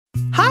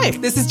Hi,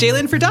 this is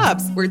Jalen for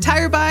Dobbs, where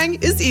tire buying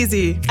is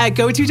easy. At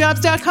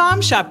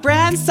GoToDobbs.com, shop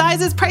brands,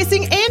 sizes,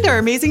 pricing, and our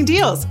amazing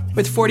deals.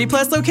 With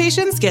 40-plus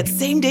locations, get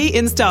same-day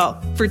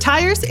install. For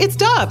tires, it's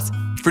Dobbs.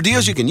 For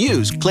deals you can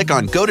use, click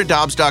on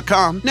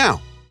GoToDobbs.com now.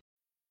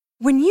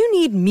 When you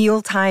need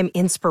mealtime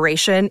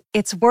inspiration,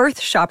 it's worth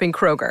shopping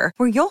Kroger,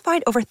 where you'll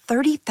find over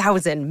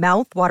 30,000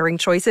 mouth-watering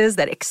choices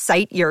that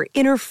excite your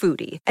inner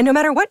foodie. And no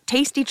matter what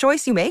tasty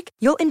choice you make,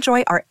 you'll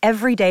enjoy our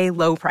everyday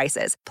low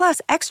prices, plus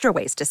extra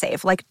ways to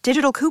save, like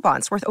digital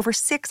coupons worth over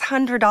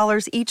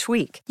 $600 each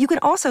week. You can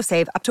also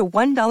save up to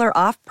 $1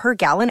 off per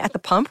gallon at the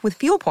pump with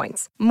fuel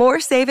points.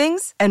 More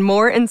savings and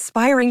more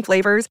inspiring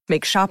flavors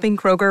make shopping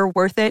Kroger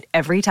worth it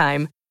every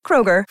time.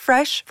 Kroger,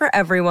 fresh for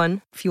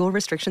everyone. Fuel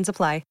restrictions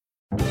apply.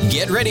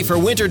 Get ready for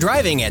winter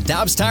driving at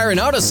Dobbs Tire and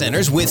Auto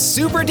Centers with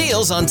super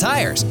deals on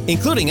tires,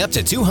 including up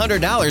to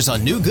 $200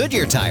 on new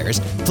Goodyear tires,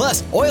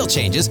 plus oil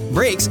changes,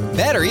 brakes,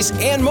 batteries,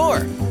 and more.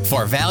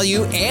 For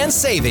value and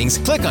savings,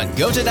 click on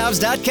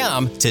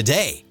GoToDobbs.com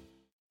today.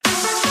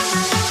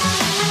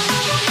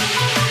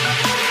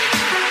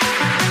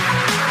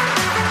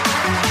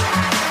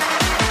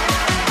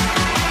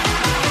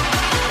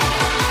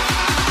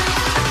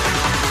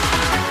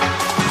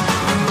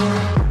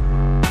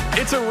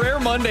 It's a rare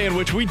Monday in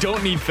which we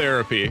don't need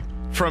therapy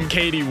from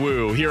Katie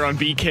Woo here on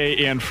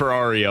BK and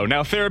Ferrario.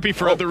 Now, therapy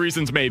for other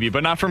reasons maybe,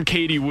 but not from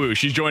Katie Woo.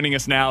 She's joining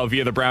us now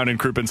via the Brown and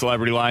Crouppen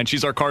Celebrity Line.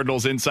 She's our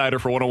Cardinals insider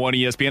for 101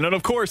 ESPN. And,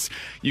 of course,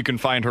 you can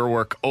find her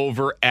work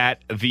over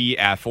at The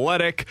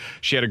Athletic.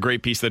 She had a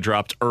great piece that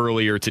dropped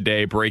earlier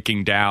today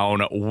breaking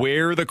down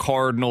where the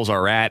Cardinals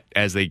are at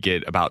as they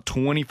get about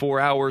 24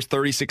 hours,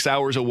 36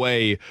 hours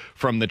away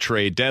from the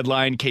trade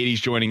deadline.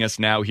 Katie's joining us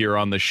now here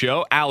on the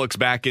show. Alex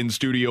back in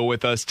studio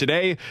with us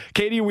today.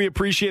 Katie, we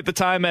appreciate the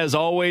time as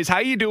always.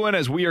 How you doing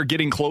as we are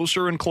getting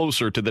closer and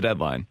closer to the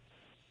deadline?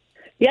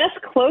 Yes,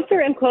 closer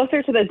and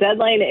closer to the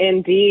deadline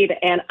indeed.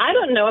 And I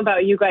don't know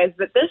about you guys,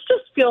 but this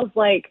just feels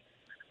like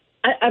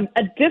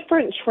a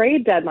different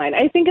trade deadline.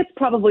 I think it's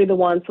probably the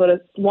Juan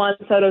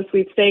Soto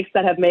sweepstakes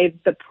that have made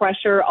the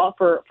pressure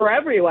for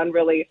everyone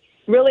really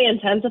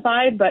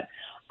intensified. But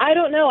I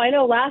don't know. I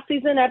know last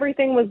season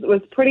everything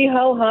was pretty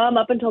ho-hum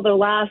up until the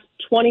last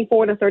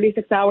 24 to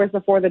 36 hours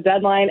before the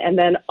deadline. And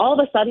then all of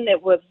a sudden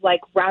it was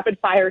like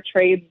rapid-fire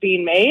trades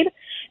being made.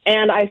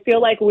 And I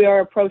feel like we are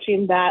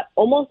approaching that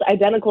almost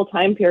identical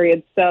time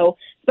period. So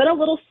it's been a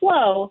little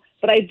slow,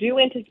 but I do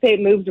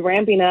anticipate moves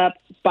ramping up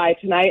by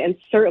tonight and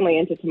certainly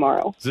into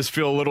tomorrow. Does this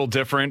feel a little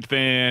different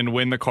than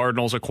when the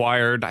Cardinals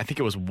acquired, I think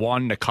it was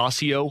Juan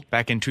Nicasio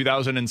back in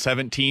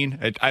 2017?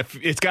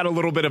 It's got a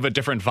little bit of a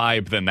different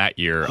vibe than that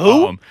year.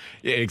 Who?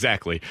 Yeah,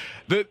 exactly.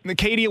 The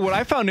Katie, what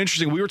I found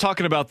interesting, we were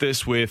talking about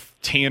this with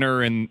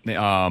Tanner and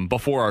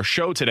before our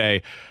show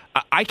today.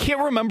 I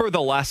can't remember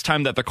the last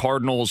time that the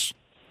Cardinals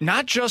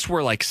not just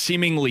were like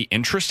seemingly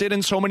interested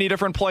in so many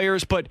different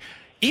players, but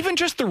even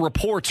just the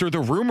reports or the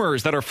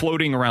rumors that are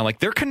floating around. Like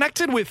they're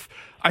connected with,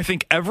 I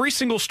think, every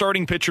single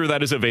starting pitcher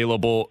that is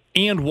available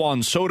and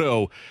Juan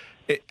Soto.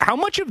 How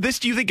much of this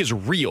do you think is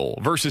real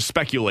versus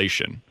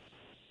speculation?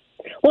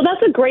 Well,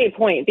 that's a great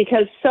point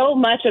because so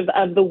much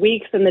of the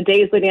weeks and the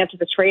days leading up to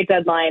the trade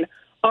deadline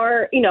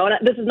are, and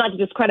this is not to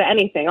discredit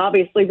anything.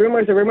 Obviously,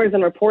 rumors are rumors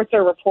and reports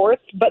are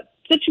reports, but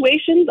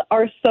situations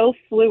are so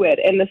fluid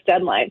in this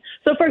deadline.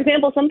 So, for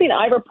example, something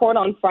I report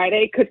on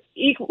Friday could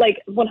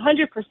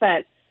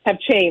 100% have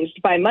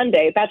changed by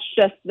Monday. That's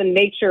just the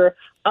nature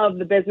of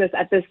the business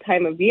at this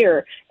time of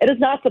year. It is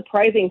not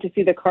surprising to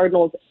see the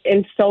Cardinals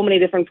in so many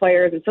different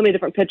players and so many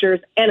different pitchers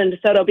and in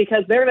DeSoto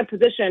because they're in a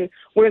position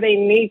where they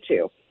need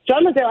to.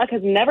 John Mozeliak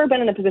has never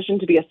been in a position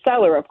to be a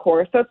seller, of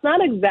course, so it's not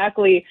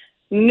exactly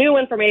new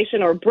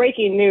information or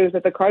breaking news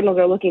that the Cardinals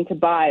are looking to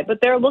buy, but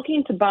they're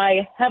looking to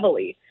buy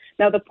heavily.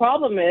 Now, the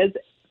problem is,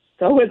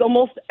 so is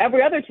almost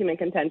every other team in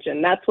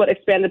contention. That's what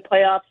expanded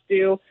playoffs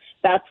do.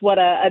 That's what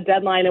a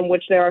deadline in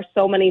which there are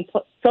so many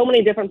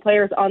different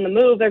players on the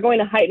move. They're going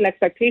to heighten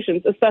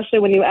expectations, especially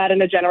when you add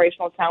in a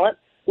generational talent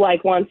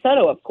like Juan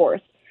Soto, of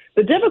course.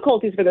 The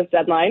difficulties for this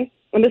deadline,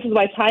 and this is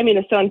why timing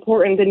is so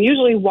important, and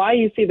usually why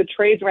you see the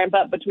trades ramp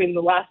up between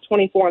the last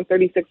 24 and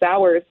 36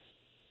 hours,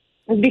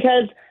 is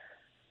because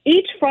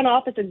each front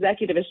office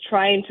executive is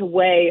trying to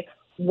weigh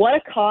what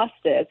a cost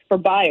is for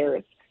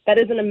buyers that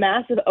isn't a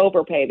massive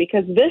overpay,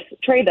 because this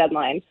trade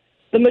deadline,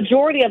 the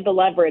majority of the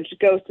leverage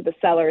goes to the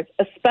sellers,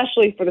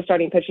 especially for the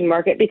starting pitching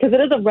market, because it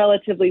is a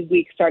relatively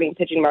weak starting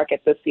pitching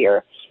market this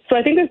year. So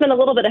I think there's been a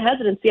little bit of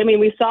hesitancy. I mean,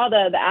 we saw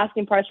the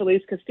asking price for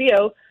Luis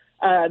Castillo.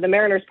 The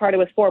Mariners parted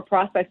with 4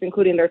 prospects,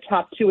 including their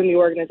top 2 in the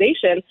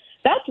organization.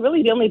 That's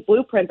really the only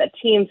blueprint that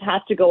teams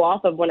have to go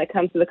off of when it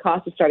comes to the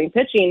cost of starting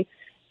pitching.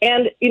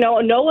 And,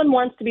 no one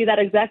wants to be that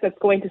exec that's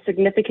going to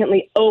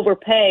significantly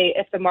overpay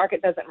if the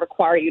market doesn't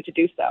require you to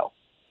do so.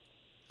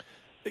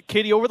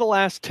 Katie, over the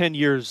last 10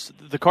 years,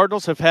 the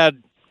Cardinals have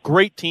had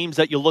great teams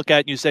that you look at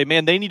and you say,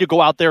 man, they need to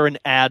go out there and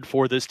add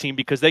for this team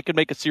because they can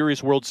make a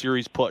serious World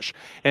Series push.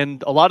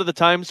 And a lot of the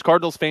times,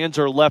 Cardinals fans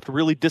are left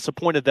really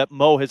disappointed that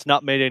Mo has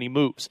not made any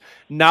moves.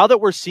 Now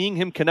that we're seeing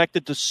him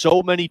connected to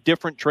so many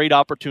different trade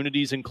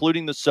opportunities,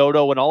 including the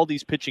Soto and all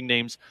these pitching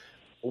names,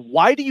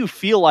 why do you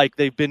feel like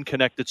they've been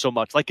connected so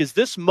much? Like, is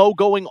this Mo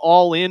going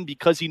all in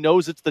because he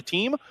knows it's the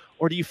team?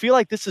 Or do you feel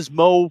like this is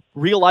Mo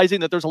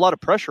realizing that there's a lot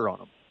of pressure on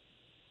him?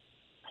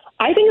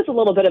 I think it's a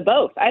little bit of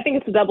both. I think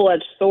it's a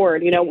double-edged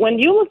sword. When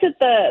you looked at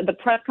the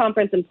press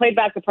conference and played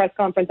back the press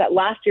conference at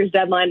last year's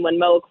deadline when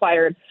Mo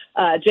acquired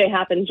Jay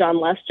Happ and John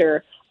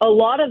Lester, a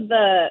lot of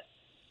the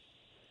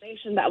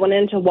information that went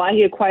into why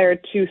he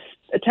acquired two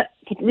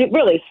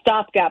really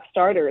stopgap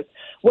starters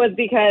was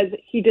because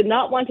he did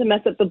not want to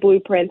mess up the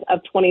blueprint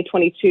of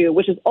 2022,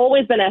 which has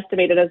always been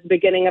estimated as the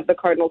beginning of the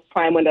Cardinals'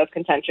 prime window of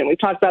contention. We've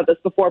talked about this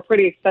before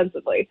pretty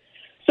extensively.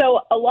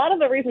 So a lot of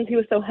the reasons he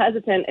was so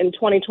hesitant in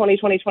 2020,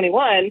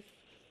 2021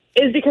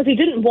 is because he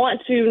didn't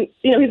want to,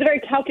 he's a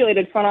very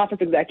calculated front office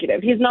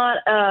executive. He's not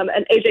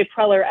an A.J.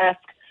 Preller-esque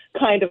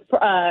kind of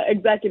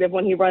executive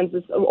when he runs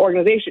this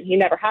organization. He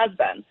never has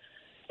been.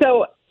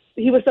 So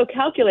he was so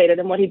calculated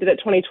in what he did at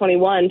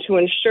 2021 to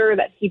ensure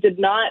that he did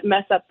not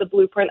mess up the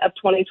blueprint of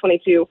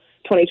 2022,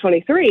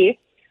 2023.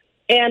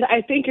 And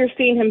I think you're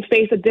seeing him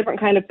face a different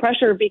kind of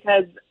pressure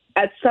because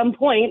at some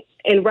point,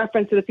 in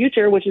reference to the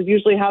future, which is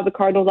usually how the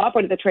Cardinals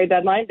operate at the trade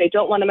deadline, they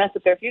don't want to mess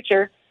up their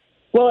future.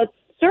 Well, it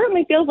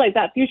certainly feels like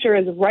that future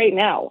is right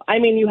now. I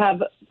mean, you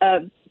have a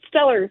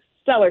stellar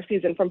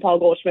season from Paul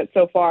Goldschmidt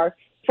so far,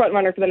 front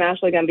runner for the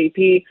National League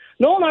MVP.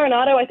 Nolan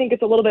Arenado, I think, is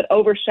a little bit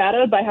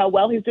overshadowed by how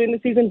well he's doing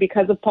this season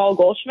because of Paul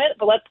Goldschmidt.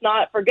 But let's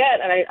not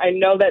forget, and I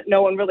know that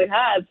no one really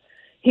has,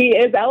 he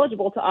is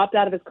eligible to opt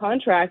out of his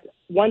contract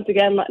once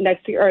again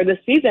next year or this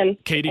season.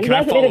 Katie, can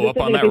I follow up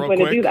on that real quick?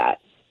 To do that.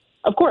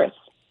 Of course.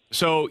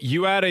 So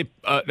you had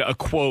a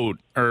quote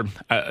or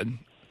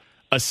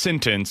a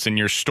sentence in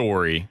your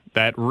story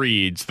that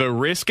reads, "The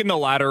risk in the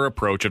latter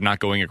approach of not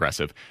going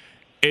aggressive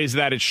is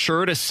that it's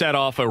sure to set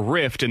off a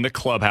rift in the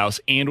clubhouse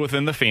and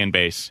within the fan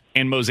base.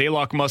 And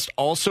Mozeliak must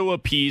also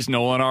appease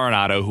Nolan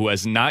Arenado, who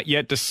has not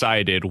yet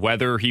decided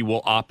whether he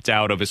will opt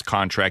out of his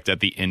contract at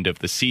the end of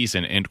the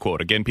season," end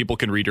quote. Again, people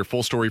can read your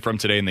full story from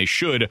today, and they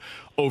should,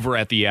 over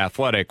at The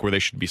Athletic, where they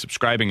should be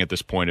subscribing at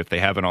this point. If they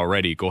haven't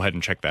already, go ahead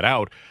and check that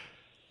out.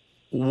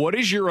 What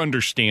is your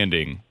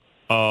understanding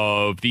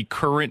of the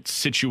current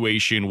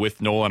situation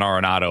with Nolan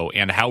Arenado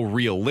and how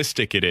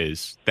realistic it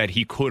is that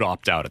he could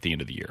opt out at the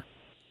end of the year?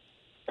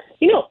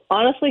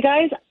 Honestly,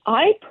 guys,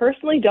 I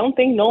personally don't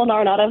think Nolan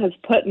Arenado has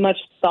put much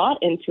thought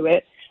into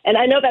it. And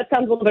I know that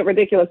sounds a little bit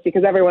ridiculous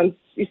because everyone's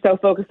so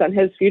focused on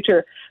his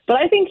future. But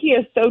I think he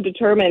is so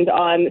determined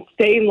on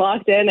staying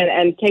locked in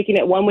and taking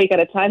it 1 week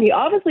at a time. He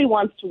obviously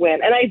wants to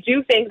win. And I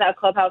do think that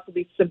clubhouse will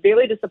be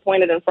severely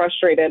disappointed and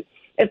frustrated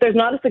if there's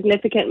not a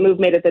significant move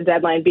made at the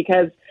deadline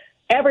because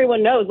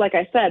everyone knows, like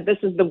I said, this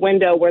is the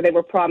window where they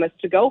were promised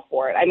to go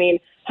for it. I mean,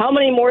 how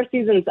many more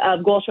seasons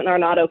of Goldschmidt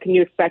and Arenado can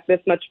you expect this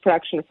much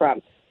production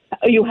from?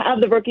 You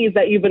have the rookies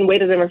that you've been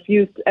waited and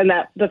refused, and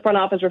that the front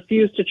office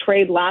refused to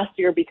trade last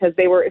year because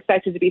they were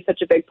expected to be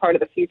such a big part of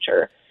the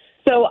future.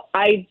 So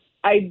I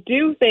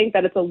do think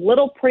that it's a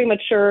little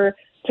premature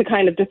to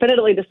kind of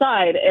definitively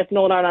decide if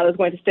Nolan Arenado is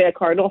going to stay a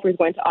Cardinal, if he's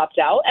going to opt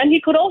out. And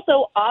he could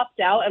also opt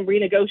out and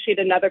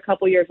renegotiate another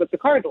couple years with the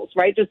Cardinals,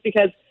 right? Just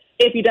because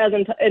if he does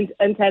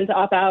intend to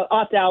opt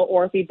out,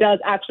 or if he does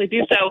actually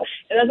do so,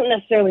 it doesn't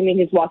necessarily mean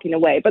he's walking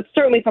away. But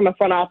certainly from a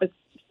front office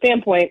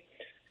standpoint,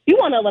 you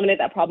want to eliminate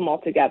that problem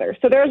altogether.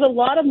 So there's a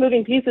lot of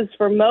moving pieces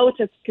for Mo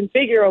to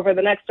configure over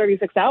the next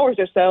 36 hours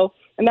or so,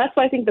 and that's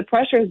why I think the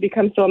pressure has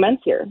become so immense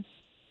here.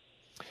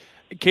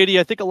 Katie,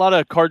 I think a lot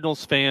of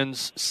Cardinals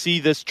fans see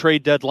this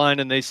trade deadline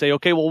and they say,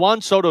 okay, well,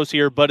 Juan Soto's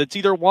here, but it's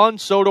either Juan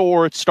Soto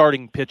or it's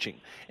starting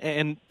pitching.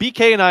 And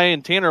BK and I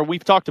and Tanner,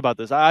 we've talked about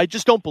this. I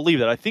just don't believe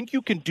that. I think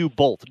you can do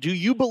both. Do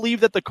you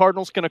believe that the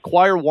Cardinals can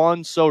acquire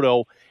Juan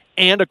Soto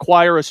and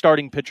acquire a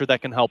starting pitcher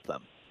that can help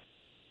them?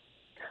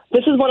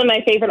 This is one of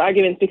my favorite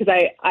arguments because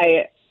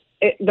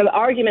the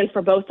arguments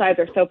for both sides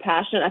are so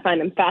passionate. I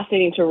find them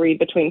fascinating to read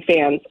between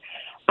fans.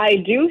 I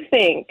do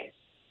think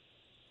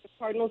the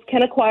Cardinals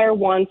can acquire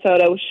Juan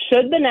Soto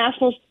should the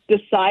Nationals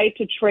decide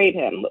to trade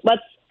him.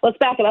 Let's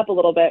back it up a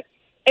little bit.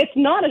 It's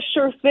not a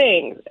sure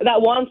thing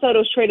that Juan Soto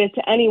is traded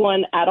to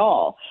anyone at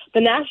all. The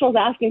Nationals'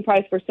 asking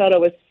price for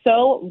Soto is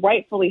so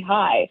rightfully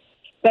high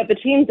that the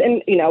teams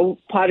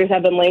Padres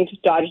have been linked,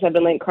 Dodgers have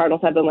been linked,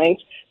 Cardinals have been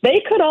linked.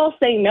 They could all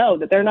say no,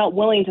 that they're not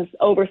willing to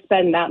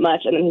overspend that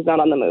much, and then he's not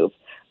on the move.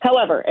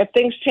 However, if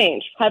things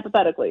change,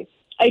 hypothetically,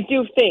 I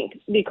do think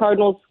the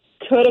Cardinals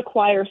could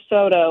acquire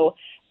Soto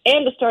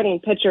and a starting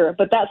pitcher,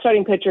 but that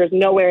starting pitcher is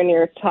nowhere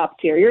near top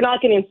tier. You're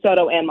not getting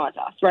Soto and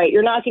Montas, right?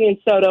 You're not getting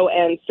Soto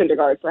and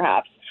Syndergaard,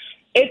 perhaps.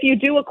 If you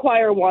do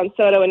acquire Juan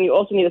Soto and you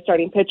also need a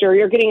starting pitcher,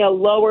 you're getting a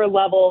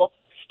lower-level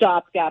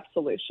stopgap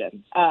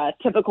solution,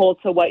 typical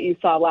to what you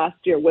saw last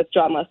year with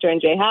John Lester and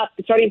Jay Happ.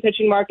 The starting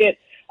pitching market,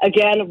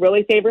 again,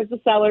 really favors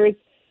the sellers.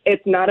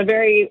 It's not a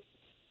very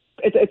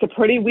it's a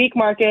pretty weak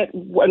market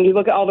when you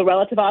look at all the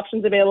relative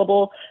options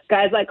available.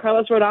 Guys like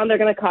Carlos Rodon, they're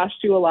going to cost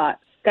you a lot.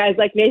 Guys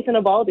like Nathan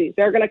Eovaldi,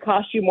 they're going to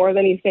cost you more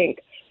than you think.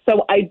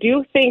 So I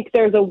do think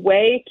there's a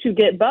way to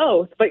get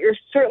both, but you're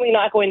certainly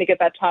not going to get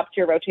that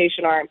top-tier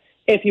rotation arm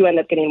if you end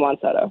up getting Juan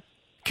Soto.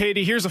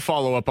 Katie, here's a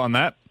follow-up on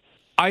that.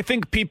 I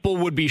think people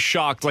would be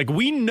shocked. Like,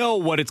 we know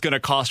what it's going to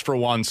cost for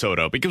Juan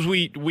Soto because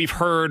we've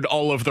heard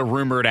all of the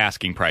rumored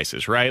asking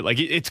prices, right? Like,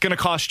 it's going to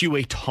cost you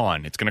a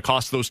ton. It's going to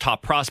cost those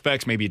top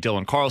prospects, maybe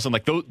Dylan Carlson.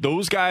 Like,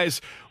 those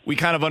guys, we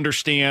kind of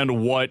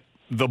understand what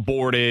the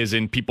board is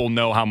and people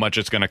know how much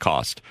it's going to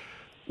cost.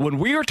 When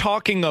we are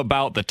talking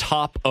about the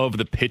top of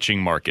the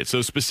pitching market,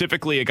 so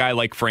specifically a guy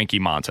like Frankie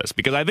Montas,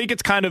 because I think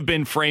it's kind of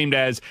been framed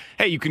as,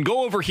 hey, you can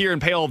go over here and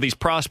pay all these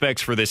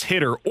prospects for this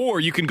hitter, or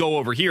you can go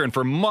over here and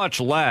for much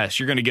less,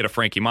 you're going to get a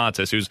Frankie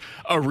Montas who's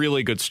a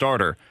really good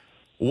starter.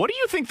 What do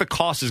you think the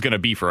cost is going to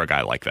be for a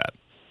guy like that?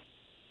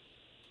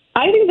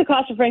 I think the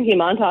cost of Frankie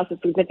Montas is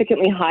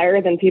significantly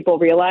higher than people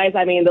realize.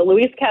 I mean, the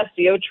Luis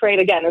Castillo trade,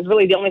 again, is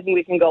really the only thing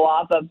we can go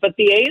off of, but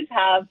the A's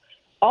have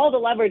all the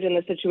leverage in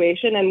this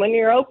situation, and when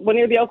you're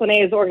the Oakland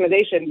A's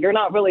organization, you're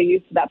not really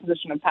used to that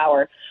position of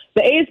power.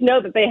 The A's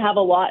know that they have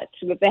a lot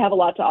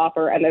to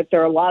offer, and that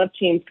there are a lot of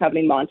teams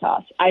coveting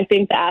Montas. I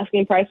think the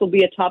asking price will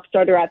be a top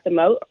starter at the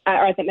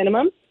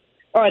minimum,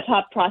 or a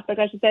top prospect,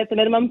 I should say, at the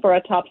minimum for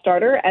a top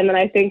starter, and then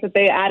I think that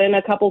they add in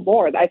a couple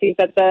more. I think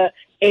that the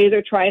A's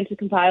are trying to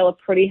compile a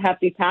pretty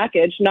hefty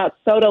package, not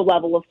Soto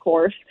level, of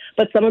course,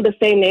 but some of the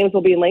same names will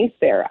be linked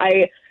there.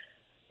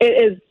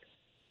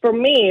 For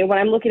me, when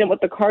I'm looking at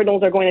what the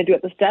Cardinals are going to do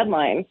at this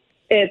deadline,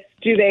 it's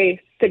do they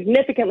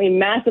significantly,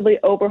 massively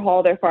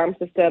overhaul their farm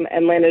system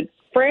and land a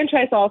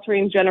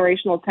franchise-altering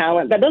generational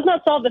talent that does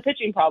not solve the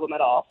pitching problem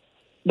at all.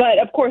 But,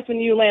 of course, when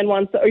you land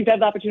you have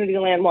the opportunity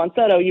to land Juan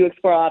Soto, you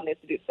explore avenues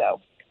to do so.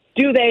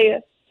 Do they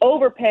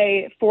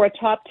overpay for a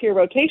top-tier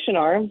rotation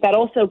arm that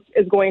also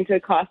is going to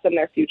cost them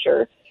their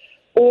future?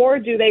 Or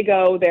do they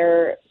go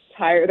their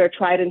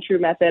tried-and-true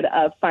method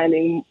of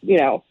finding,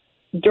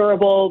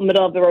 durable,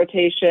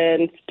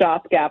 middle-of-the-rotation,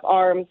 stopgap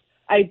arms?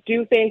 I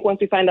do think once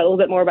we find out a little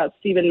bit more about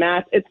Steven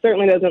Matz, it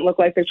certainly doesn't look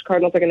like the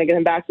Cardinals are going to get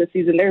him back this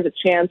season. There's a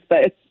chance,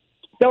 but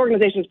the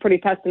organization is pretty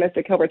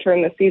pessimistic he'll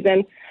return this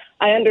season.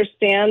 I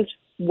understand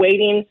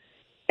waiting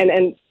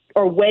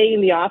or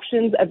weighing the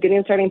options of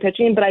getting starting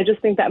pitching, but I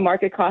just think that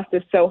market cost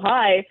is so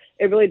high,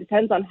 it really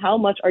depends on how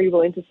much are you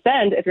willing to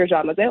spend if you're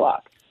John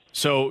Mozeliak.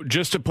 So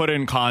just to put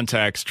in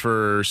context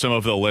for some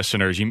of the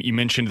listeners, you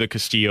mentioned the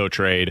Castillo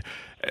trade.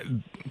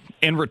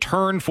 In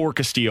return for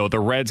Castillo,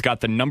 the Reds got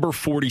the number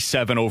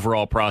 47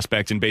 overall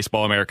prospect in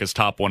Baseball America's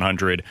Top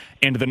 100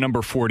 and the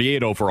number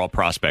 48 overall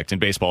prospect in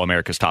Baseball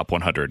America's Top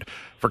 100.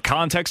 For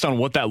context on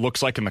what that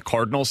looks like in the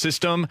Cardinal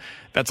system,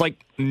 that's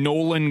like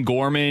Nolan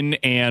Gorman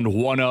and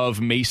one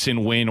of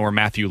Mason Wynn or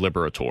Matthew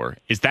Liberatore.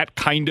 Is that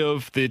kind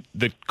of the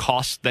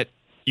cost that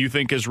you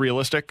think is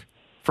realistic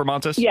for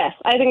Montas? Yes,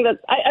 I think that.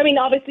 I mean,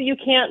 obviously, you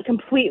can't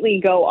completely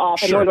go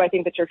off, and nor do I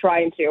think that you're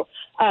trying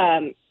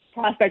to.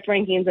 Prospect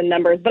rankings and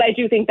numbers, but I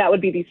do think that would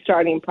be the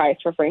starting price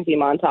for Frankie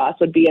Montas,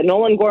 would be a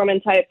Nolan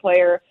Gorman type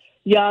player,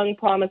 young,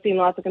 promising,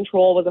 lots of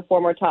control, was a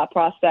former top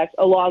prospect,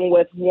 along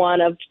with one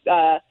of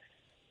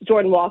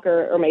Jordan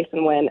Walker or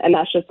Mason Wynn, and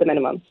that's just the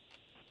minimum.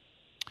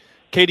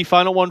 Katie,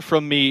 final one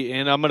from me,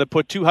 and I'm going to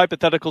put two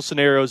hypothetical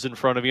scenarios in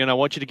front of you, and I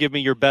want you to give me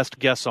your best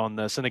guess on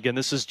this. And again,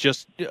 this is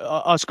just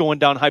us going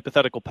down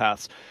hypothetical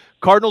paths.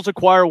 Cardinals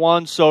acquire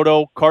Juan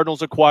Soto.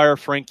 Cardinals acquire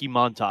Frankie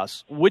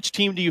Montas. Which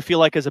team do you feel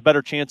like has a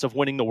better chance of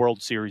winning the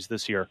World Series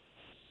this year?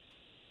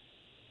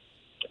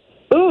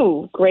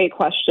 Ooh, great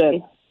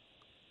question.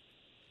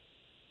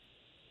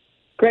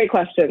 Great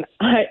question.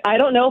 I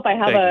don't know if I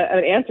have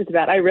an answer to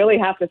that. I really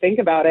have to think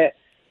about it.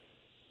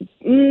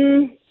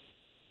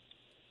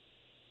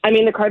 I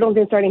mean, the Cardinals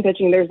in starting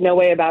pitching, there's no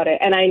way about it.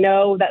 And I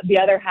know that the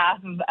other half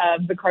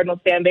of the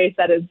Cardinals fan base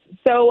that is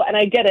so, and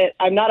I get it,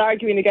 I'm not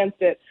arguing against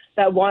it,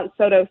 that wants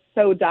Soto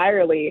so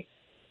direly.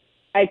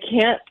 I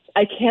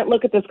can't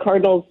look at this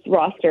Cardinals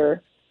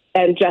roster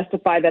and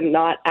justify them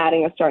not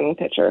adding a starting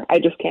pitcher. I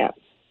just can't.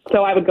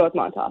 So I would go with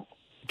Montas.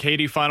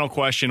 Katie, final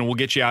question. We'll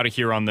get you out of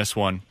here on this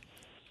one.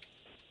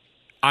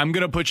 I'm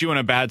going to put you in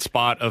a bad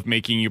spot of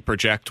making you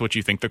project what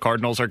you think the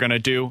Cardinals are going to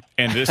do,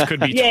 and this could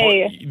be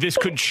this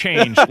could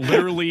change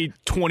literally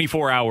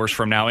 24 hours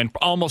from now, and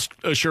almost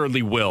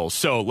assuredly will.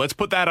 So let's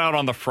put that out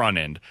on the front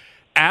end.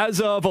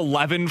 As of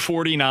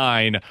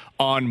 11:49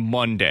 on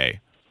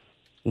Monday,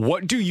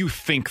 what do you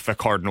think the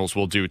Cardinals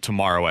will do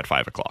tomorrow at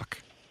 5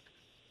 o'clock?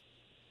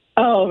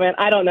 Oh man,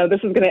 I don't know.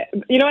 This is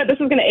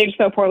gonna age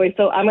so poorly.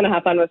 So I'm gonna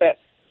have fun with it.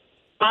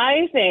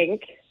 I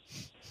think,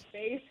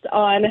 based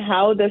on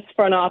how this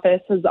front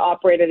office has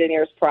operated in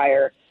years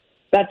prior,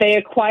 that they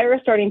acquire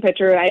a starting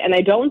pitcher, and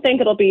I don't think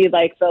it'll be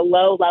like the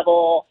low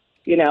level,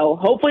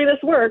 hopefully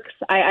this works.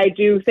 I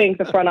do think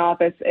the front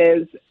office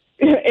is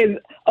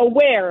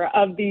aware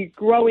of the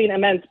growing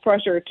immense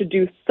pressure to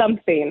do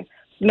something,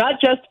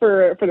 not just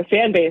for the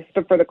fan base,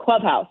 but for the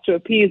clubhouse to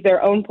appease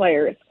their own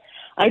players.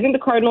 I think the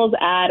Cardinals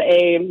add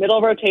a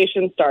middle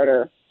rotation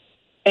starter,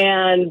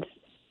 and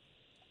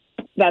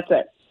That's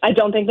it. I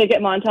don't think they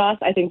get Montas.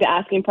 I think the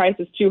asking price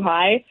is too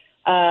high.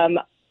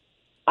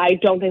 I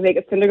don't think they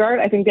get Syndergaard.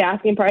 I think the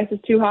asking price is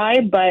too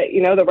high. But,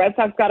 the Red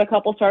Sox got a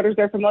couple starters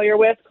they're familiar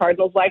with.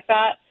 Cardinals like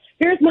that.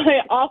 Here's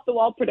my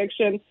off-the-wall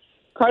prediction.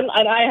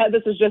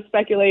 This is just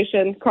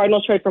speculation.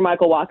 Cardinals trade for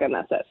Michael Wacha, and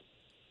that's it.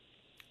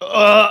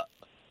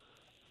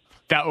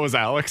 That was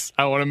Alex.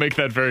 I want to make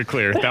that very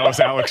clear. That was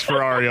Alex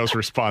Ferrario's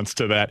response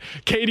to that.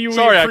 Katie, we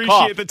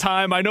appreciate the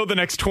time. I know the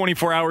next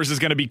 24 hours is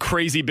going to be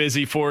crazy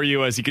busy for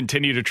you as you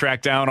continue to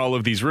track down all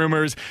of these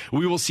rumors.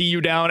 We will see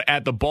you down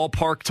at the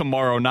ballpark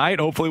tomorrow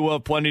night. Hopefully we'll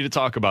have plenty to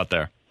talk about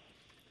there.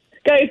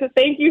 Guys,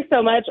 thank you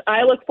so much.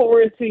 I look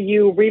forward to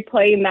you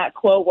replaying that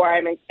quote where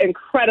I'm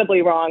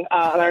incredibly wrong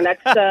on our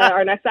next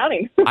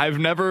outing. I've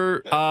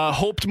never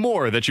hoped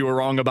more that you were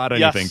wrong about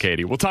anything, yes.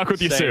 Katie. We'll talk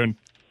with you soon.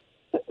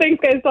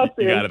 Thanks, guys. Talk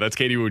soon. You got it. That's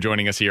Katie Woo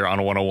joining us here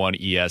on 101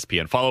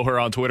 ESPN. Follow her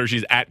on Twitter.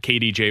 She's at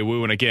Katie J.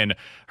 Woo. And again,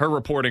 her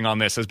reporting on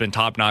this has been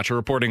top-notch. Her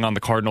reporting on the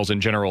Cardinals in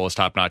general is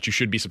top-notch. You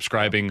should be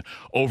subscribing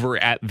over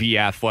at The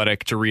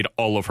Athletic to read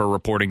all of her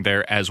reporting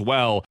there as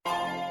well.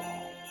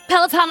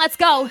 Peloton, let's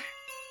go.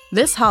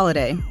 This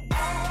holiday,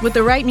 with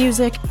the right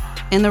music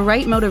and the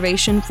right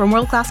motivation from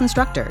world-class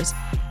instructors,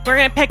 we're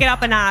going to pick it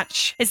up a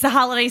notch. It's the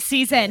holiday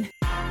season.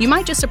 You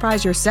might just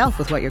surprise yourself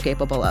with what you're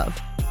capable of.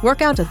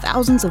 Work out to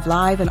thousands of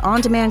live and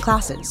on-demand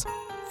classes,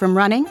 from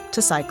running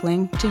to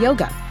cycling to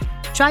yoga.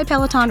 Try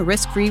Peloton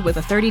risk-free with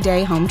a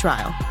 30-day home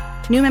trial.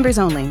 New members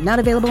only, not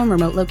available in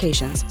remote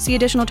locations. See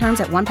additional terms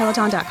at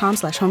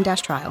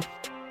onepeloton.com/home-trial.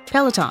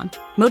 Peloton,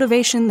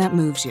 motivation that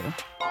moves you.